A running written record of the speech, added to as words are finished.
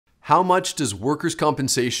How much does workers'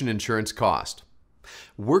 compensation insurance cost?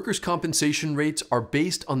 Workers' compensation rates are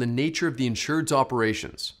based on the nature of the insured's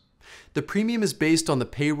operations. The premium is based on the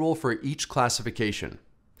payroll for each classification.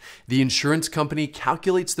 The insurance company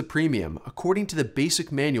calculates the premium according to the basic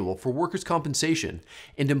manual for workers' compensation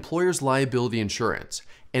and employer's liability insurance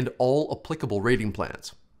and all applicable rating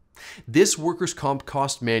plans. This workers' comp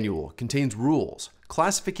cost manual contains rules,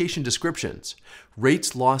 classification descriptions,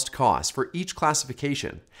 rates lost costs for each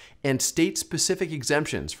classification, and state-specific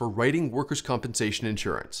exemptions for writing workers' compensation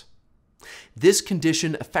insurance. This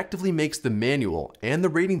condition effectively makes the manual and the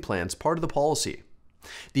rating plans part of the policy.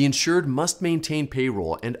 The insured must maintain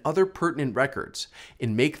payroll and other pertinent records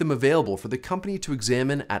and make them available for the company to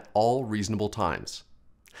examine at all reasonable times.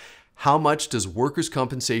 How much does workers'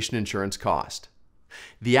 compensation insurance cost?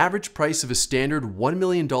 The average price of a standard $1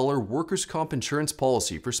 million workers' comp insurance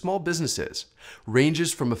policy for small businesses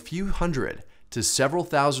ranges from a few hundred to several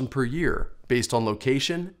thousand per year based on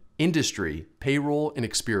location, industry, payroll, and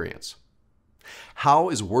experience. How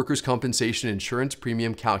is workers' compensation insurance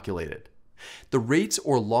premium calculated? The rates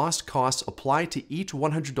or lost costs apply to each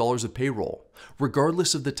 $100 of payroll,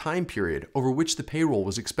 regardless of the time period over which the payroll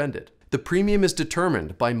was expended. The premium is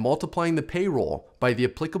determined by multiplying the payroll by the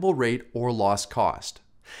applicable rate or lost cost,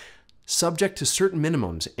 subject to certain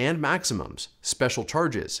minimums and maximums, special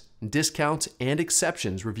charges, discounts, and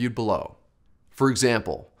exceptions reviewed below. For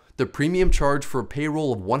example, the premium charge for a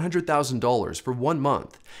payroll of $100,000 for 1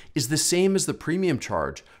 month is the same as the premium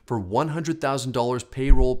charge for $100,000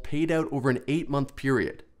 payroll paid out over an 8-month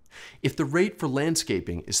period. If the rate for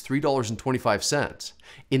landscaping is $3.25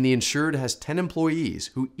 and the insured has 10 employees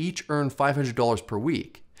who each earn $500 per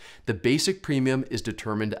week, the basic premium is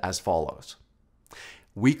determined as follows.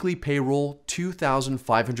 Weekly payroll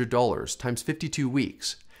 $2,500 times 52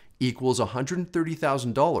 weeks equals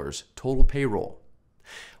 $130,000 total payroll.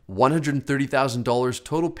 $130,000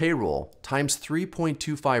 total payroll times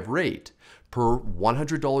 3.25 rate per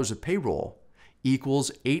 $100 of payroll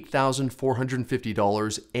equals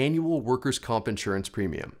 $8,450 annual workers' comp insurance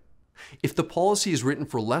premium. If the policy is written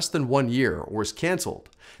for less than 1 year or is canceled,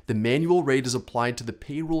 the manual rate is applied to the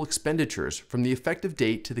payroll expenditures from the effective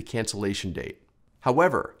date to the cancellation date.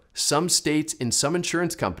 However, some states and some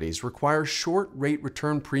insurance companies require short rate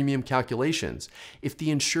return premium calculations if the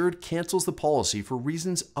insured cancels the policy for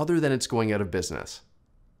reasons other than it's going out of business.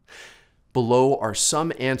 Below are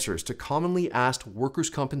some answers to commonly asked workers'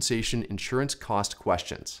 compensation insurance cost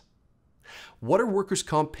questions. What are workers'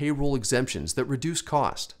 comp payroll exemptions that reduce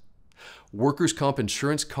cost? Workers' comp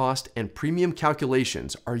insurance cost and premium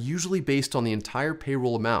calculations are usually based on the entire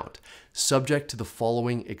payroll amount, subject to the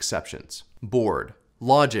following exceptions: board,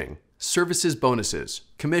 lodging, services bonuses,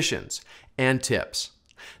 commissions, and tips.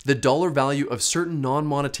 The dollar value of certain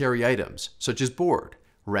non-monetary items, such as board,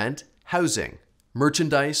 rent, housing,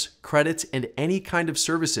 merchandise, credits, and any kind of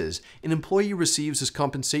services an employee receives as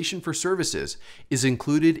compensation for services is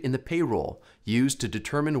included in the payroll used to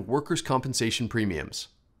determine workers' compensation premiums.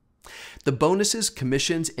 The bonuses,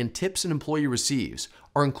 commissions, and tips an employee receives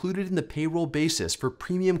are included in the payroll basis for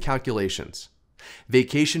premium calculations.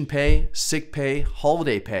 Vacation pay, sick pay,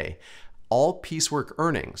 holiday pay, all piecework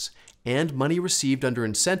earnings, and money received under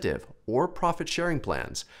incentive or profit-sharing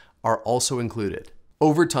plans are also included.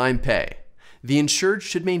 Overtime pay. The insured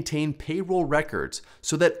should maintain payroll records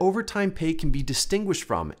so that overtime pay can be distinguished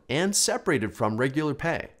from and separated from regular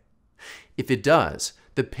pay. If it does,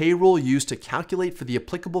 the payroll used to calculate for the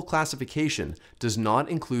applicable classification does not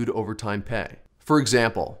include overtime pay. For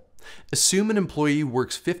example, assume an employee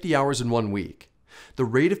works 50 hours in 1 week. The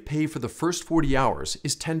rate of pay for the first 40 hours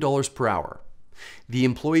is $10 per hour. The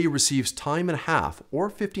employee receives time and a half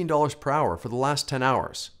or $15 per hour for the last 10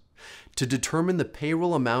 hours. To determine the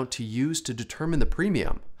payroll amount to use to determine the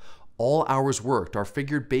premium, all hours worked are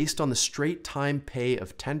figured based on the straight time pay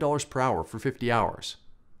of $10 per hour for 50 hours.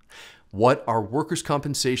 What are workers'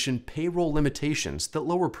 compensation payroll limitations that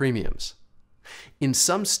lower premiums? In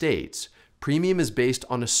some states, premium is based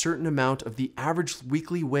on a certain amount of the average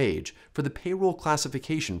weekly wage for the payroll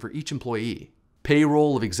classification for each employee.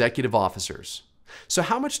 Payroll of executive officers. So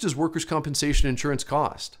how much does workers' compensation insurance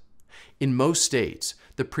cost? In most states,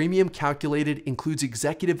 the premium calculated includes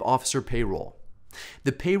executive officer payroll.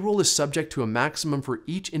 The payroll is subject to a maximum for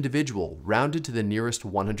each individual rounded to the nearest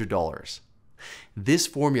 $100. This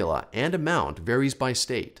formula and amount varies by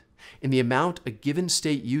state, and the amount a given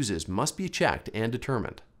state uses must be checked and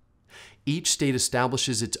determined. Each state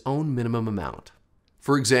establishes its own minimum amount.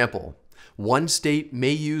 For example, one state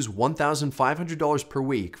may use $1,500 per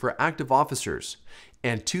week for active officers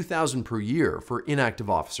and $2,000 per year for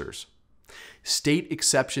inactive officers. State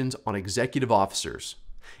exceptions on executive officers.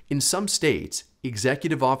 In some states,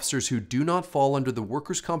 executive officers who do not fall under the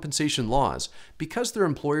workers' compensation laws because their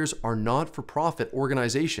employers are not-for-profit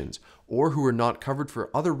organizations or who are not covered for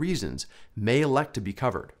other reasons may elect to be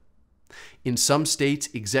covered. In some states,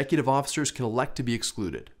 executive officers can elect to be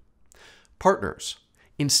excluded. Partners.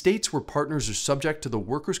 In states where partners are subject to the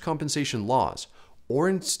workers' compensation laws, or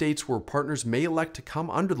in states where partners may elect to come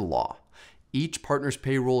under the law, each partner's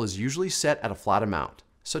payroll is usually set at a flat amount,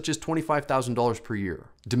 such as $25,000 per year.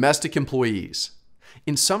 Domestic employees.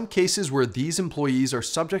 In some cases where these employees are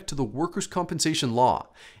subject to the workers' compensation law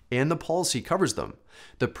and the policy covers them,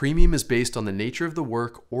 the premium is based on the nature of the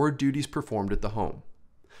work or duties performed at the home.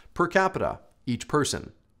 Per capita, each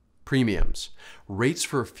person. Premiums. Rates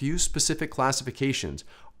for a few specific classifications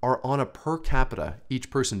are on a per capita,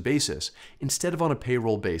 each person basis instead of on a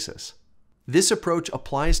payroll basis. This approach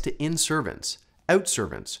applies to in-servants,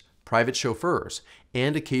 out-servants, private chauffeurs,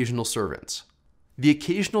 and occasional servants. The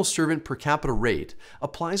occasional servant per capita rate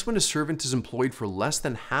applies when a servant is employed for less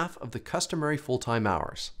than half of the customary full-time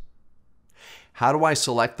hours. How do I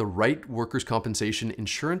select the right workers' compensation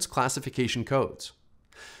insurance classification codes?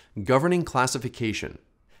 Governing classification.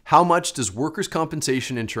 How much does workers'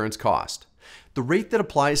 compensation insurance cost? The rate that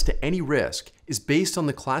applies to any risk is based on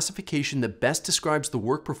the classification that best describes the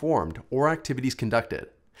work performed or activities conducted.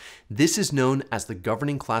 This is known as the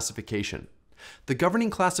governing classification. The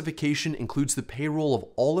governing classification includes the payroll of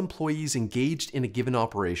all employees engaged in a given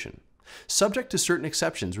operation, subject to certain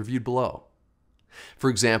exceptions reviewed below. For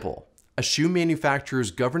example, a shoe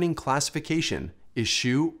manufacturer's governing classification is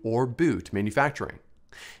shoe or boot manufacturing.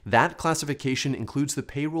 That classification includes the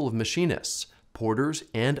payroll of machinists, porters,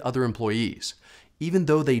 and other employees, even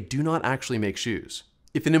though they do not actually make shoes.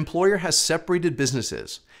 If an employer has separated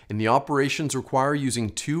businesses and the operations require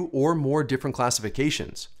using two or more different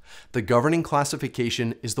classifications, the governing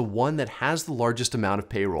classification is the one that has the largest amount of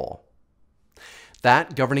payroll.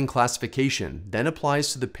 That governing classification then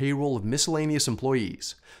applies to the payroll of miscellaneous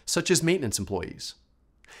employees, such as maintenance employees.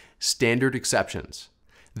 Standard exceptions.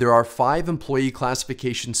 There are 5 employee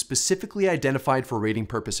classifications specifically identified for rating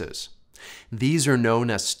purposes. These are known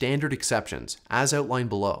as standard exceptions, as outlined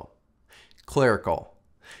below. Clerical.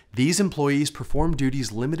 These employees perform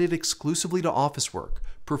duties limited exclusively to office work,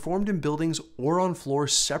 performed in buildings or on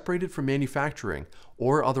floors separated from manufacturing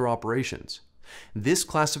or other operations. This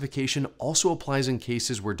classification also applies in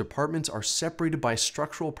cases where departments are separated by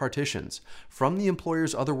structural partitions from the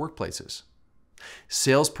employer's other workplaces.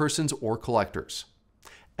 Salespersons or collectors.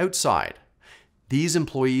 Outside. These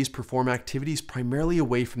employees perform activities primarily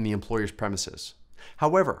away from the employer's premises.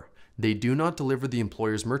 However, they do not deliver the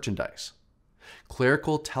employer's merchandise.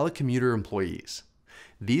 Clerical telecommuter employees.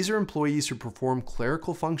 These are employees who perform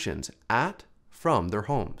clerical functions from their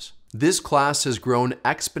homes. This class has grown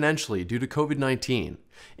exponentially due to COVID-19,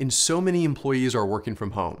 and so many employees are working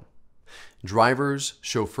from home. Drivers,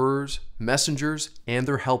 chauffeurs, messengers, and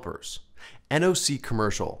their helpers. NOC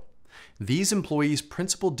commercial. These employees'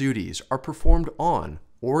 principal duties are performed on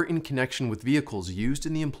or in connection with vehicles used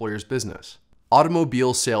in the employer's business.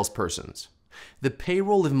 Automobile salespersons. The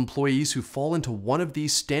payroll of employees who fall into one of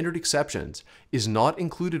these standard exceptions is not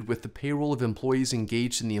included with the payroll of employees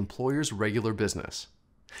engaged in the employer's regular business.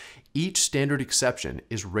 Each standard exception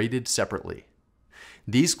is rated separately.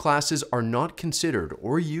 These classes are not considered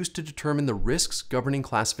or used to determine the risks governing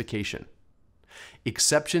classification.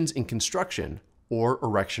 Exceptions in construction or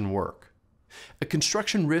erection work. A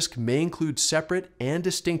construction risk may include separate and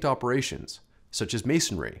distinct operations, such as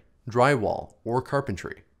masonry, drywall, or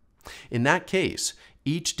carpentry. In that case,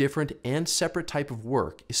 each different and separate type of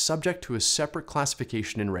work is subject to a separate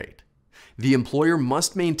classification and rate. The employer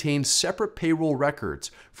must maintain separate payroll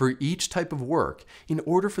records for each type of work in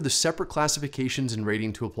order for the separate classifications and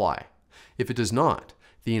rating to apply. If it does not,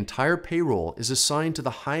 the entire payroll is assigned to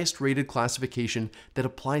the highest rated classification that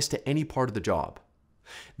applies to any part of the job.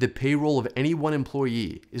 The payroll of any one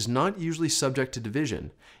employee is not usually subject to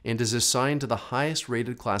division and is assigned to the highest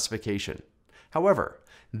rated classification. However,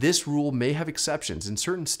 this rule may have exceptions in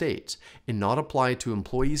certain states and not apply to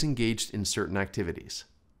employees engaged in certain activities.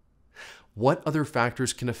 What other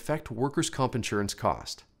factors can affect workers' comp insurance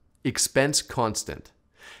cost? Expense constant.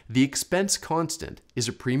 The expense constant is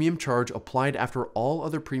a premium charge applied after all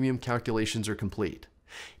other premium calculations are complete.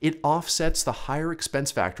 It offsets the higher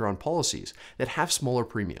expense factor on policies that have smaller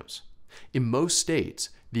premiums. In most states,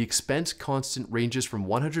 the expense constant ranges from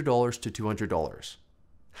 $100 to $200.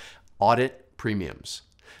 Audit premiums.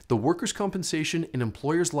 The workers' compensation and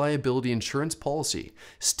employer's liability insurance policy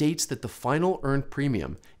states that the final earned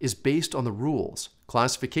premium is based on the rules,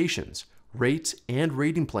 classifications, rates, and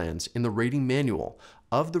rating plans in the rating manual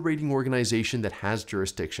of the rating organization that has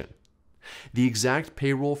jurisdiction. The exact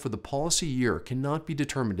payroll for the policy year cannot be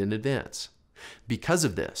determined in advance. Because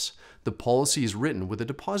of this, the policy is written with a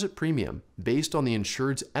deposit premium based on the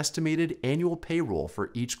insured's estimated annual payroll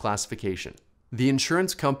for each classification. The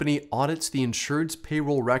insurance company audits the insured's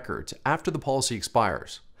payroll records after the policy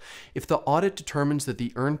expires. If the audit determines that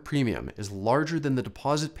the earned premium is larger than the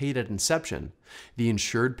deposit paid at inception, the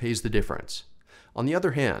insured pays the difference. On the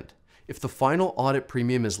other hand, if the final audit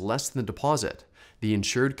premium is less than the deposit, the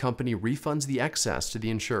insured company refunds the excess to the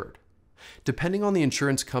insured. Depending on the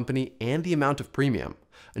insurance company and the amount of premium,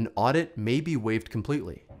 an audit may be waived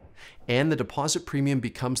completely, and the deposit premium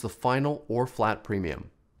becomes the final or flat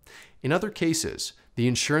premium. In other cases, the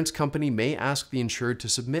insurance company may ask the insured to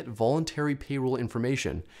submit voluntary payroll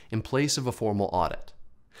information in place of a formal audit.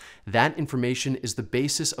 That information is the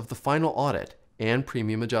basis of the final audit and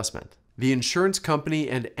premium adjustment. The insurance company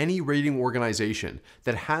and any rating organization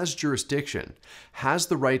that has jurisdiction has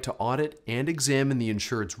the right to audit and examine the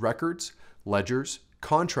insured's records, ledgers,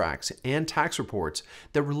 contracts, and tax reports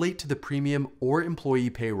that relate to the premium or employee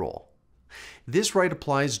payroll. This right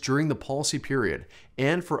applies during the policy period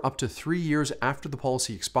and for up to 3 years after the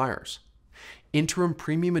policy expires. Interim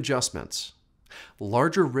premium adjustments.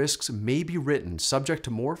 Larger risks may be written subject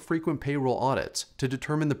to more frequent payroll audits to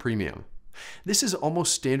determine the premium. This is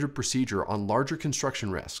almost standard procedure on larger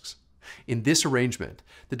construction risks. In this arrangement,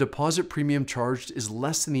 the deposit premium charged is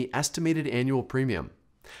less than the estimated annual premium.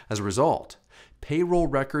 As a result, payroll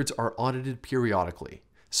records are audited periodically,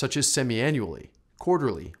 such as semi-annually,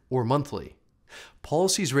 quarterly, or monthly.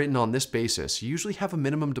 Policies written on this basis usually have a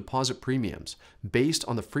minimum deposit premiums based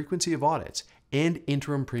on the frequency of audits and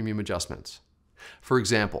interim premium adjustments. For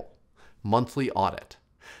example, monthly audit.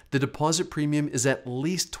 The deposit premium is at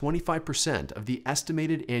least 25% of the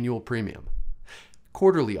estimated annual premium.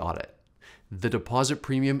 Quarterly audit. The deposit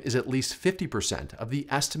premium is at least 50% of the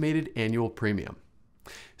estimated annual premium.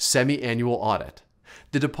 Semi-annual audit.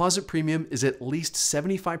 The deposit premium is at least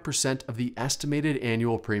 75% of the estimated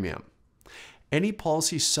annual premium. Any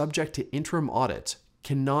policy subject to interim audits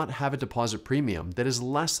cannot have a deposit premium that is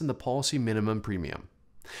less than the policy minimum premium.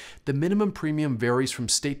 The minimum premium varies from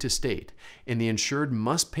state to state, and the insured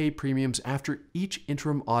must pay premiums after each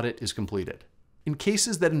interim audit is completed. In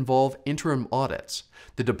cases that involve interim audits,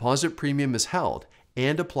 the deposit premium is held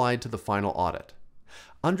and applied to the final audit.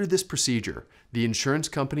 Under this procedure, the insurance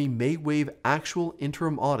company may waive actual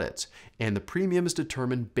interim audits, and the premium is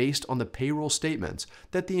determined based on the payroll statements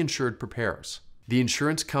that the insured prepares. The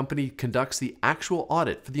insurance company conducts the actual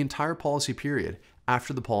audit for the entire policy period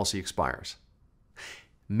after the policy expires.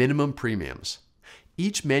 Minimum premiums.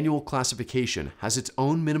 Each manual classification has its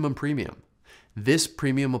own minimum premium. This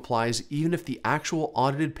premium applies even if the actual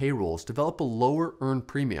audited payrolls develop a lower earned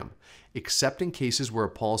premium, except in cases where a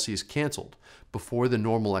policy is canceled before the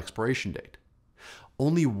normal expiration date.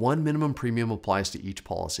 Only one minimum premium applies to each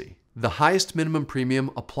policy. The highest minimum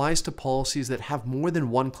premium applies to policies that have more than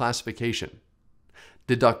one classification.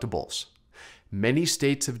 Deductibles. Many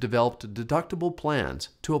states have developed deductible plans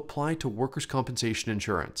to apply to workers' compensation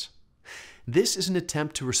insurance. This is an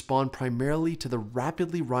attempt to respond primarily to the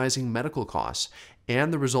rapidly rising medical costs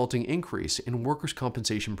and the resulting increase in workers'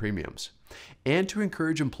 compensation premiums, and to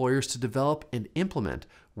encourage employers to develop and implement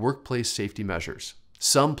workplace safety measures.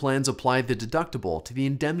 Some plans apply the deductible to the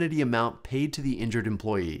indemnity amount paid to the injured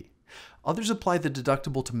employee. Others apply the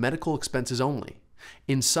deductible to medical expenses only.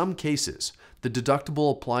 In some cases, the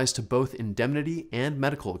deductible applies to both indemnity and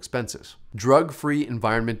medical expenses. Drug-free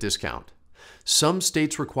environment discount. Some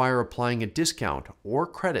states require applying a discount or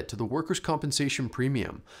credit to the workers' compensation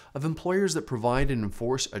premium of employers that provide and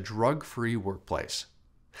enforce a drug-free workplace.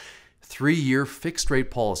 3-year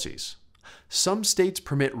fixed-rate policies. Some states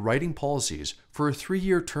permit writing policies for a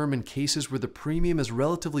 3-year term in cases where the premium is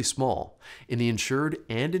relatively small, and the insured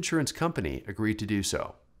and insurance company agree to do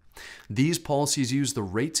so. These policies use the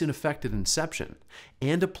rates in effect at inception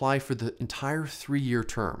and apply for the entire 3-year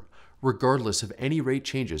term, regardless of any rate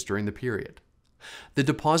changes during the period. The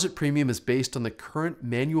deposit premium is based on the current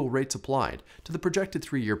manual rates applied to the projected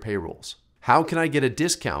 3-year payrolls. How can I get a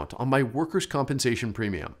discount on my workers' compensation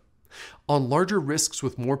premium? On larger risks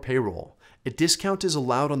with more payroll, a discount is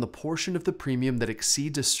allowed on the portion of the premium that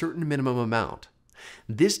exceeds a certain minimum amount.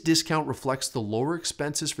 This discount reflects the lower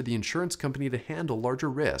expenses for the insurance company to handle larger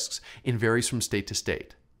risks and varies from state to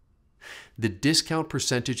state. The discount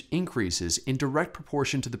percentage increases in direct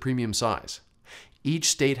proportion to the premium size. Each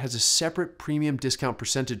state has a separate premium discount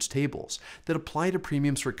percentage tables that apply to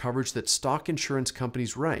premiums for coverage that stock insurance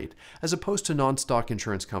companies write as opposed to non-stock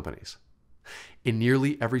insurance companies. In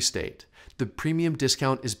nearly every state, the premium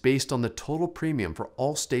discount is based on the total premium for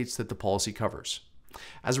all states that the policy covers.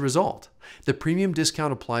 As a result, the premium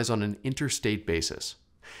discount applies on an interstate basis.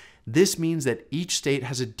 This means that each state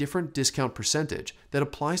has a different discount percentage that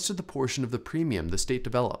applies to the portion of the premium the state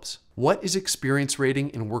develops. What is experience rating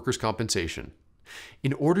in workers' compensation?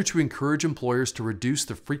 In order to encourage employers to reduce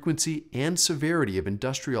the frequency and severity of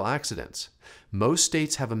industrial accidents, most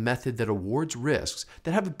states have a method that awards risks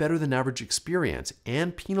that have a better than average experience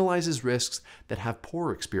and penalizes risks that have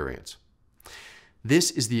poor experience.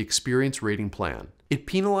 This is the experience rating plan. It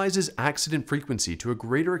penalizes accident frequency to a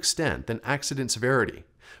greater extent than accident severity.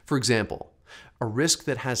 For example, a risk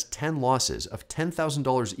that has 10 losses of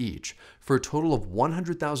 $10,000 each for a total of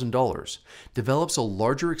 $100,000 develops a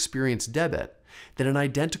larger experience debit than an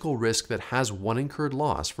identical risk that has one incurred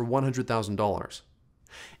loss for $100,000.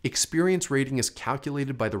 Experience rating is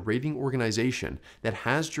calculated by the rating organization that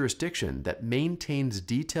has jurisdiction that maintains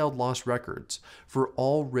detailed loss records for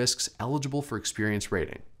all risks eligible for experience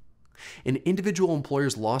rating. An individual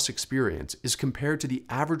employer's loss experience is compared to the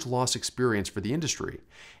average loss experience for the industry,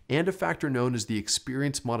 and a factor known as the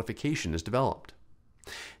experience modification is developed.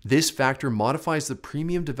 This factor modifies the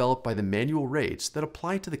premium developed by the manual rates that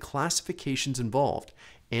apply to the classifications involved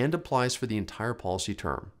and applies for the entire policy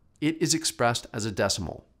term. It is expressed as a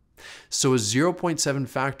decimal. So a 0.7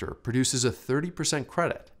 factor produces a 30%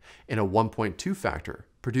 credit, and a 1.2 factor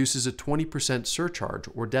produces a 20% surcharge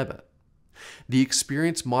or debit. The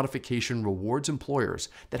experience modification rewards employers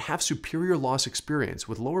that have superior loss experience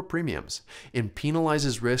with lower premiums and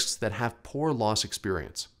penalizes risks that have poor loss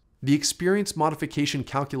experience. The experience modification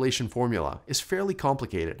calculation formula is fairly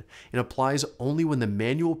complicated and applies only when the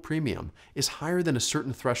manual premium is higher than a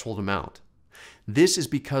certain threshold amount. This is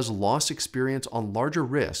because loss experience on larger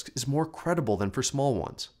risks is more credible than for small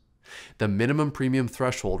ones. The minimum premium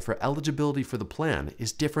threshold for eligibility for the plan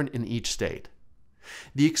is different in each state.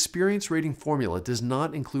 The experience rating formula does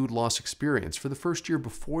not include loss experience for the first year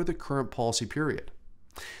before the current policy period.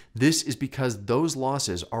 This is because those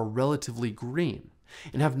losses are relatively green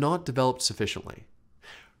and have not developed sufficiently.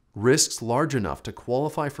 Risks large enough to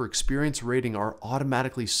qualify for experience rating are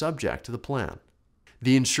automatically subject to the plan.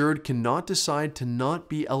 The insured cannot decide to not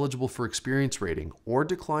be eligible for experience rating or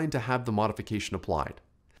decline to have the modification applied.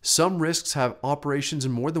 Some risks have operations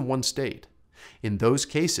in more than one state. In those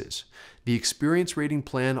cases, the experience rating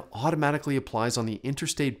plan automatically applies on the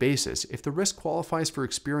interstate basis if the risk qualifies for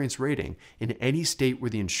experience rating in any state where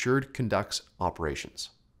the insured conducts operations.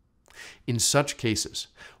 In such cases,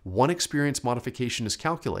 one experience modification is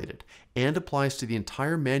calculated and applies to the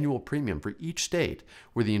entire manual premium for each state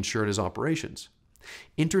where the insured has operations.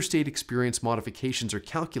 Interstate experience modifications are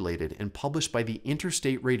calculated and published by the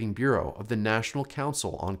Interstate Rating Bureau of the National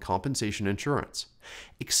Council on Compensation Insurance,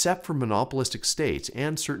 except for monopolistic states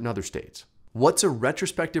and certain other states. What's a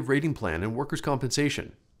retrospective rating plan in workers'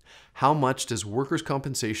 compensation? How much does workers'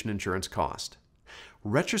 compensation insurance cost?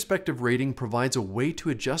 Retrospective rating provides a way to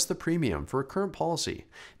adjust the premium for a current policy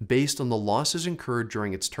based on the losses incurred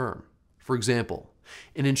during its term. For example,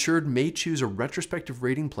 an insured may choose a retrospective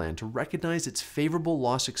rating plan to recognize its favorable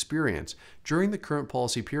loss experience during the current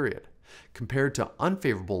policy period, compared to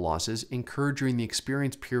unfavorable losses incurred during the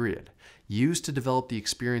experience period, used to develop the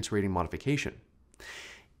experience rating modification.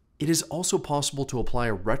 It is also possible to apply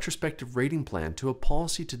a retrospective rating plan to a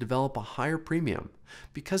policy to develop a higher premium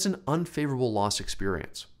because of an unfavorable loss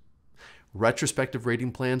experience. Retrospective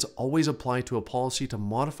rating plans always apply to a policy to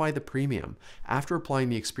modify the premium after applying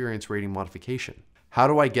the experience rating modification. How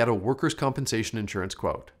do I get a workers' compensation insurance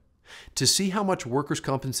quote? To see how much workers'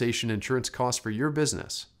 compensation insurance costs for your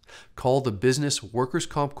business, call the Business Workers'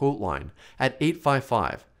 Comp Quote line at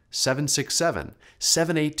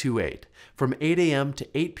 855-767-7828 from 8 a.m. to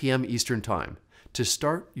 8 p.m. Eastern Time to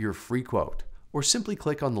start your free quote, or simply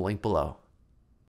click on the link below.